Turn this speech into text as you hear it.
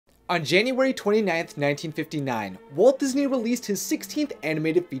On January 29th, 1959, Walt Disney released his 16th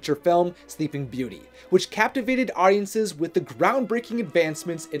animated feature film, Sleeping Beauty, which captivated audiences with the groundbreaking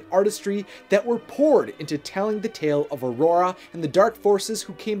advancements in artistry that were poured into telling the tale of Aurora and the dark forces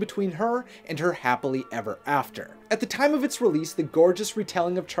who came between her and her happily ever after. At the time of its release, the gorgeous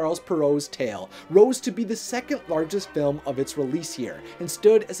retelling of Charles Perrault's tale rose to be the second largest film of its release year, and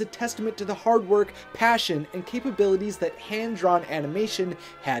stood as a testament to the hard work, passion, and capabilities that hand-drawn animation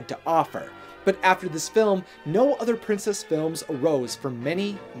had to offer. But after this film, no other princess films arose for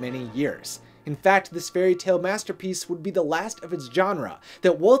many, many years. In fact, this fairy tale masterpiece would be the last of its genre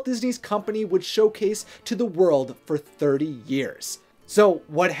that Walt Disney's company would showcase to the world for 30 years. So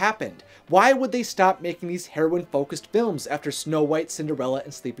what happened? Why would they stop making these heroine-focused films after Snow White, Cinderella,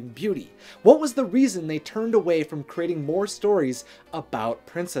 and Sleeping Beauty? What was the reason they turned away from creating more stories about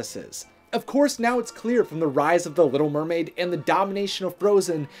princesses? Of course, now it's clear from the rise of The Little Mermaid and the domination of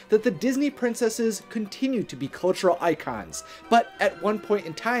Frozen that the Disney princesses continue to be cultural icons, but at one point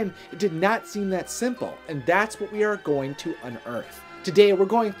in time, it did not seem that simple, and that's what we are going to unearth. Today, we're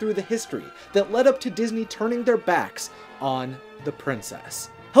going through the history that led up to Disney turning their backs on the princess.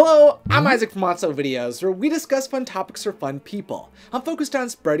 Hello, I'm Isaac from Monso Videos, where we discuss fun topics for fun people. I'm focused on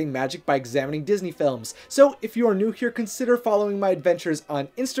spreading magic by examining Disney films, so if you are new here, consider following my adventures on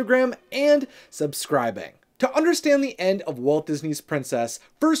Instagram and subscribing. To understand the end of Walt Disney's princess,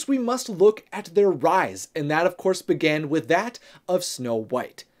 first we must look at their rise, and that of course began with that of Snow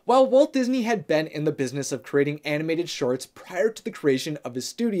White. While Walt Disney had been in the business of creating animated shorts prior to the creation of his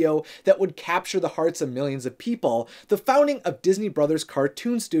studio that would capture the hearts of millions of people, the founding of Disney Brothers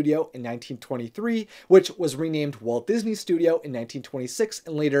Cartoon Studio in 1923, which was renamed Walt Disney Studio in 1926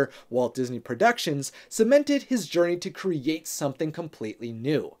 and later Walt Disney Productions, cemented his journey to create something completely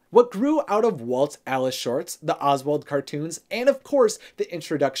new. What grew out of Walt's Alice shorts, the Oswald cartoons, and of course the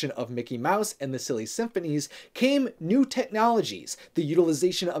introduction of Mickey Mouse and the Silly Symphonies came new technologies, the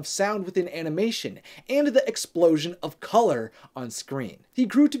utilization of sound within animation, and the explosion of color on screen. He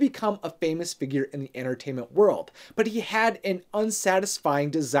grew to become a famous figure in the entertainment world, but he had an unsatisfying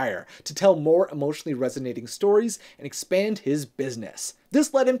desire to tell more emotionally resonating stories and expand his business.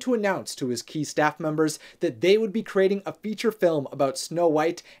 This led him to announce to his key staff members that they would be creating a feature film about Snow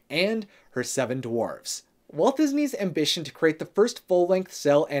White and her 7 dwarves. Walt Disney's ambition to create the first full-length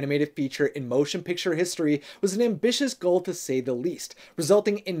cel animated feature in motion picture history was an ambitious goal to say the least,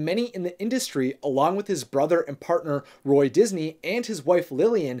 resulting in many in the industry, along with his brother and partner Roy Disney and his wife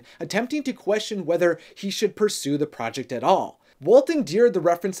Lillian, attempting to question whether he should pursue the project at all. Walt endeared the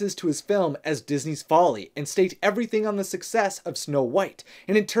references to his film as Disney's folly and staked everything on the success of Snow White,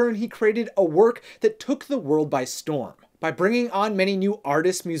 and in turn he created a work that took the world by storm. By bringing on many new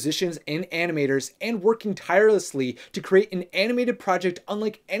artists, musicians, and animators, and working tirelessly to create an animated project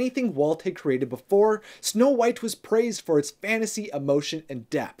unlike anything Walt had created before, Snow White was praised for its fantasy, emotion, and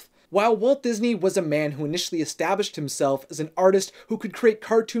depth. While Walt Disney was a man who initially established himself as an artist who could create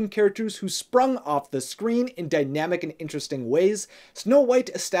cartoon characters who sprung off the screen in dynamic and interesting ways, Snow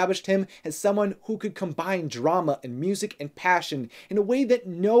White established him as someone who could combine drama and music and passion in a way that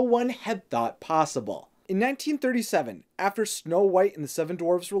no one had thought possible. In 1937, after Snow White and the 7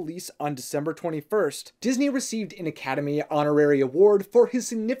 Dwarfs release on December 21st, Disney received an Academy Honorary Award for his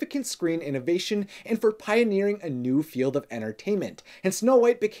significant screen innovation and for pioneering a new field of entertainment, and Snow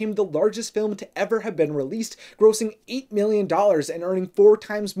White became the largest film to ever have been released, grossing $8 million and earning 4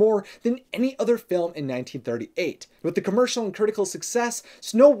 times more than any other film in 1938. With the commercial and critical success,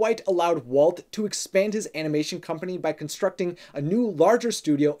 Snow White allowed Walt to expand his animation company by constructing a new, larger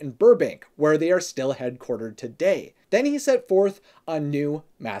studio in Burbank, where they are still headquartered today. Then he set forth on new,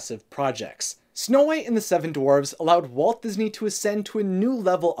 massive projects. Snow White and the 7 Dwarfs allowed Walt Disney to ascend to a new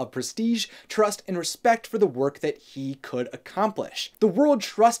level of prestige, trust, and respect for the work that he could accomplish. The world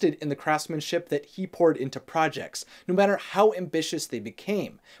trusted in the craftsmanship that he poured into projects, no matter how ambitious they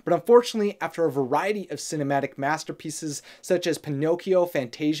became. But unfortunately, after a variety of cinematic masterpieces such as Pinocchio,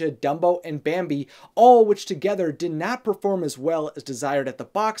 Fantasia, Dumbo, and Bambi, all which together did not perform as well as desired at the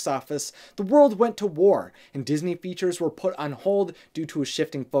box office, the world went to war, and Disney features were put on hold due to a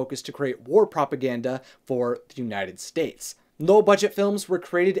shifting focus to create war propaganda for the United States. Low-budget films were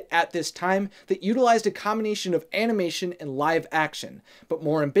created at this time that utilized a combination of animation and live action, but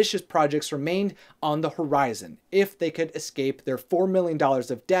more ambitious projects remained on the horizon if they could escape their $4 million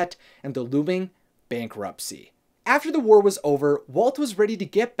of debt and the looming bankruptcy. After the war was over, Walt was ready to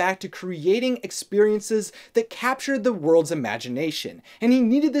get back to creating experiences that captured the world's imagination, and he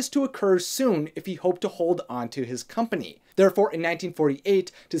needed this to occur soon if he hoped to hold on to his company. Therefore, in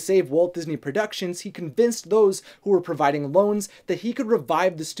 1948, to save Walt Disney Productions, he convinced those who were providing loans that he could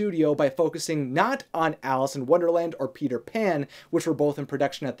revive the studio by focusing not on Alice in Wonderland or Peter Pan, which were both in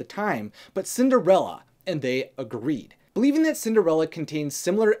production at the time, but Cinderella, and they agreed. Believing that Cinderella contained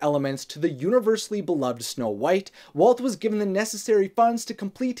similar elements to the universally beloved Snow White, Walt was given the necessary funds to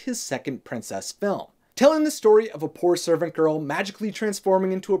complete his second princess film. Telling the story of a poor servant girl magically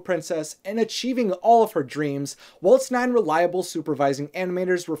transforming into a princess and achieving all of her dreams, Walt's 9 reliable supervising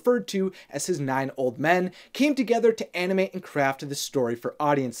animators, referred to as his 9 old men, came together to animate and craft this story for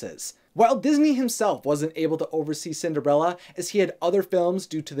audiences. While Disney himself wasn't able to oversee Cinderella, as he had other films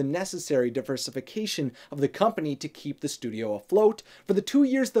due to the necessary diversification of the company to keep the studio afloat, for the 2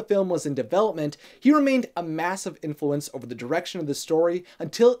 years the film was in development, he remained a massive influence over the direction of the story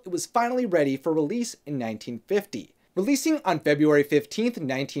until it was finally ready for release in 1950. Releasing on February 15th,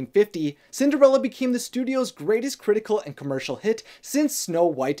 1950, Cinderella became the studio's greatest critical and commercial hit since Snow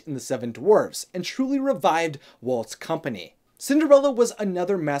White and the Seven Dwarfs, and truly revived Walt's company. Cinderella was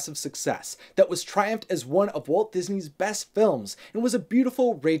another massive success that was triumphed as one of Walt Disney's best films and was a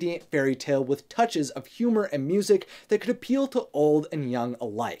beautiful, radiant fairy tale with touches of humor and music that could appeal to old and young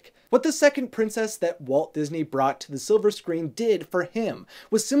alike. What the second princess that Walt Disney brought to the silver screen did for him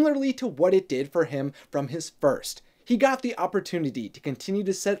was similarly to what it did for him from his first. He got the opportunity to continue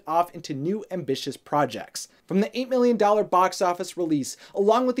to set off into new ambitious projects. From the $8 million box office release,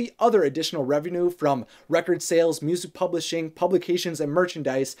 along with the other additional revenue from record sales, music publishing, publications, and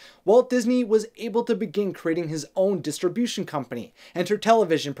merchandise, Walt Disney was able to begin creating his own distribution company, enter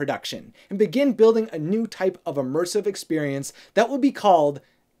television production, and begin building a new type of immersive experience that would be called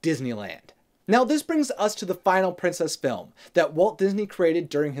Disneyland. Now this brings us to the final princess film that Walt Disney created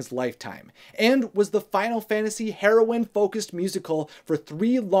during his lifetime, and was the Final Fantasy heroine-focused musical for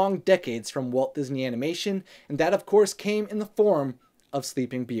 3 long decades from Walt Disney Animation, and that of course came in the form of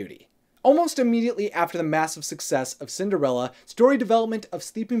Sleeping Beauty. Almost immediately after the massive success of Cinderella, story development of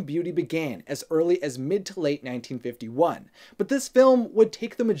Sleeping Beauty began as early as mid to late 1951, but this film would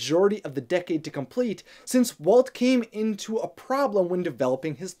take the majority of the decade to complete since Walt came into a problem when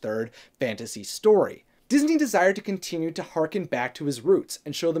developing his third fantasy story. Disney desired to continue to harken back to his roots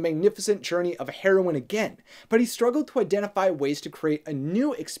and show the magnificent journey of a heroine again, but he struggled to identify ways to create a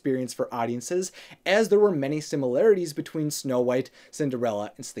new experience for audiences, as there were many similarities between Snow White,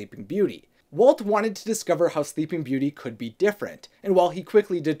 Cinderella, and Sleeping Beauty. Walt wanted to discover how Sleeping Beauty could be different, and while he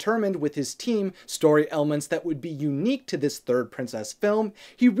quickly determined with his team story elements that would be unique to this third princess film,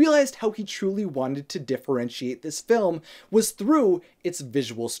 he realized how he truly wanted to differentiate this film was through its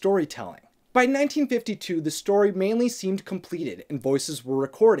visual storytelling. By 1952, the story mainly seemed completed and voices were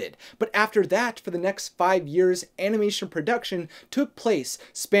recorded, but after that, for the next 5 years, animation production took place,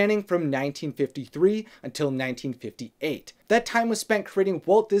 spanning from 1953 until 1958. That time was spent creating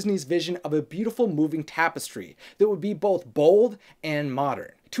Walt Disney's vision of a beautiful moving tapestry that would be both bold and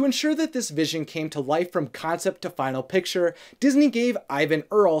modern. To ensure that this vision came to life from concept to final picture, Disney gave Ivan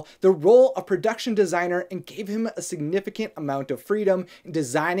Earl the role of production designer and gave him a significant amount of freedom in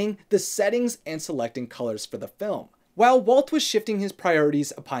designing the settings and selecting colors for the film. While Walt was shifting his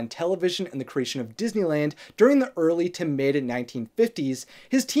priorities upon television and the creation of Disneyland during the early to mid-1950s,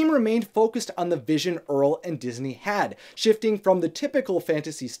 his team remained focused on the vision Earl and Disney had, shifting from the typical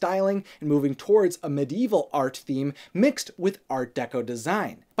fantasy styling and moving towards a medieval art theme mixed with Art Deco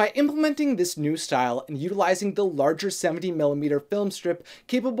design. By implementing this new style and utilizing the larger 70mm film strip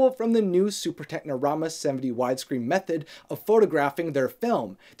capable from the new Super Technorama 70 widescreen method of photographing their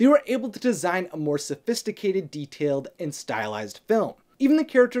film, they were able to design a more sophisticated, detailed, and stylized film. Even the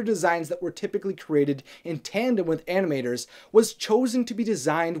character designs that were typically created in tandem with animators was chosen to be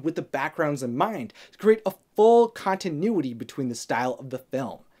designed with the backgrounds in mind to create a full continuity between the style of the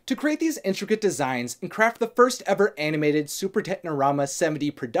film. To create these intricate designs and craft the first ever animated Super Technorama 70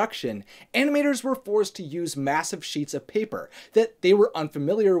 production, animators were forced to use massive sheets of paper that they were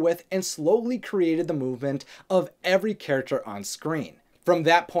unfamiliar with and slowly created the movement of every character on screen. From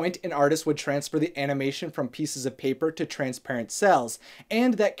that point, an artist would transfer the animation from pieces of paper to transparent cells,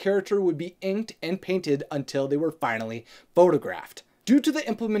 and that character would be inked and painted until they were finally photographed. Due to the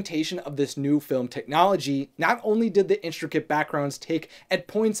implementation of this new film technology, not only did the intricate backgrounds take at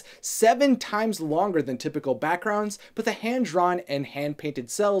points 7 times longer than typical backgrounds, but the hand-drawn and hand-painted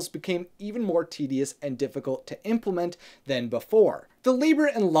cells became even more tedious and difficult to implement than before. The labor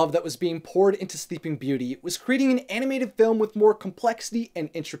and love that was being poured into Sleeping Beauty was creating an animated film with more complexity and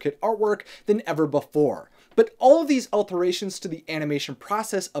intricate artwork than ever before. But all of these alterations to the animation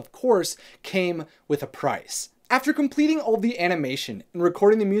process, of course, came with a price. After completing all the animation and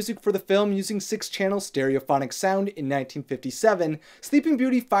recording the music for the film using 6-channel stereophonic sound in 1957, Sleeping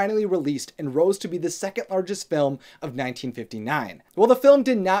Beauty finally released and rose to be the second largest film of 1959. While the film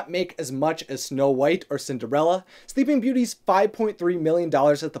did not make as much as Snow White or Cinderella, Sleeping Beauty's $5.3 million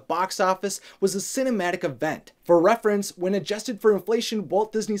at the box office was a cinematic event. For reference, when adjusted for inflation,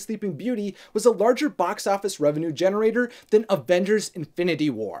 Walt Disney's Sleeping Beauty was a larger box office revenue generator than Avengers: Infinity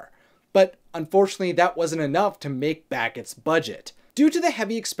War. But unfortunately, that wasn't enough to make back its budget. Due to the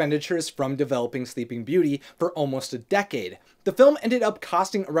heavy expenditures from developing Sleeping Beauty for almost a decade, the film ended up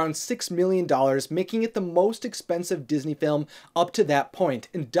costing around $6 million, making it the most expensive Disney film up to that point,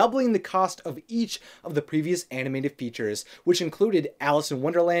 and doubling the cost of each of the previous animated features, which included Alice in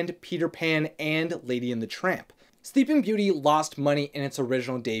Wonderland, Peter Pan, and Lady and the Tramp. Sleeping Beauty lost money in its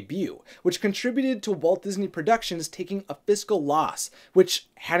original debut, which contributed to Walt Disney Productions taking a fiscal loss, which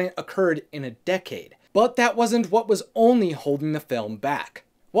hadn't occurred in a decade. But that wasn't what was only holding the film back.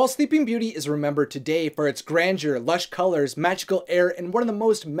 While Sleeping Beauty is remembered today for its grandeur, lush colors, magical air, and one of the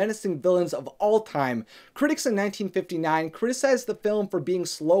most menacing villains of all time, critics in 1959 criticized the film for being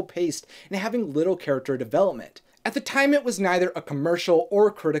slow-paced and having little character development. At the time, it was neither a commercial or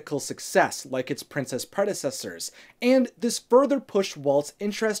critical success like its princess predecessors, and this further pushed Walt's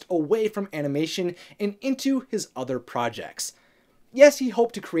interest away from animation and into his other projects. Yes, he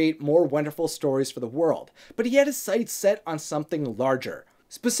hoped to create more wonderful stories for the world, but he had his sights set on something larger.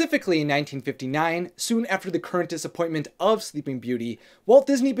 Specifically in 1959, soon after the current disappointment of Sleeping Beauty, Walt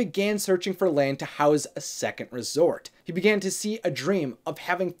Disney began searching for land to house a second resort. He began to see a dream of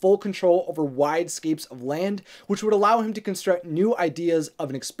having full control over wide scapes of land, which would allow him to construct new ideas of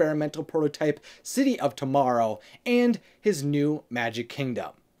an experimental prototype city of tomorrow and his new Magic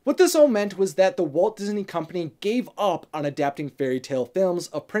Kingdom. What this all meant was that the Walt Disney Company gave up on adapting fairy tale films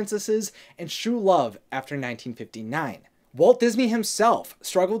of princesses and true love after 1959. Walt Disney himself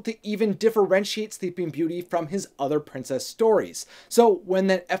struggled to even differentiate Sleeping Beauty from his other princess stories, so when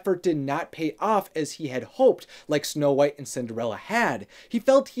that effort did not pay off as he had hoped, like Snow White and Cinderella had, he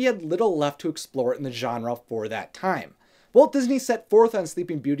felt he had little left to explore in the genre for that time. Walt Disney set forth on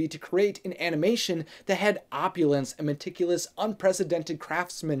Sleeping Beauty to create an animation that had opulence and meticulous, unprecedented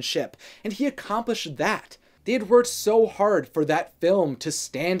craftsmanship, and he accomplished that. They had worked so hard for that film to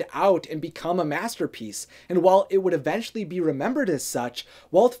stand out and become a masterpiece, and while it would eventually be remembered as such,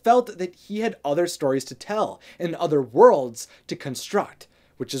 Walt felt that he had other stories to tell and other worlds to construct,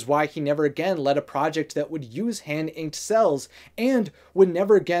 which is why he never again led a project that would use hand-inked cells and would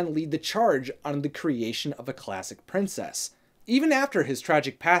never again lead the charge on the creation of a classic princess. Even after his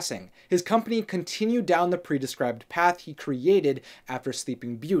tragic passing, his company continued down the pre-described path he created after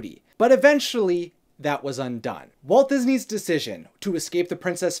Sleeping Beauty, but eventually that was undone. Walt Disney's decision to escape the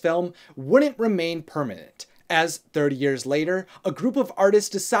princess film wouldn't remain permanent, as 30 years later, a group of artists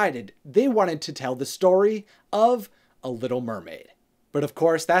decided they wanted to tell the story of A Little Mermaid. But of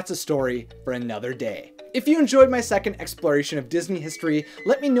course, that's a story for another day. If you enjoyed my second exploration of Disney history,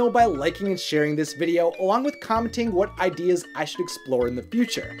 let me know by liking and sharing this video, along with commenting what ideas I should explore in the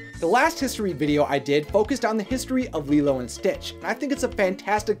future. The last history video I did focused on the history of Lilo and Stitch, and I think it's a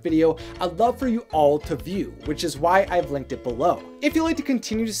fantastic video I'd love for you all to view, which is why I've linked it below. If you'd like to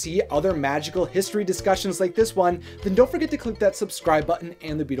continue to see other magical history discussions like this one, then don't forget to click that subscribe button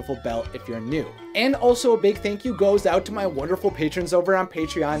and the beautiful bell if you're new. And also a big thank you goes out to my wonderful patrons over on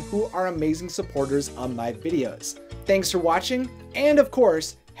Patreon who are amazing supporters of my videos. Thanks for watching, and of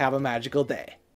course, have a magical day.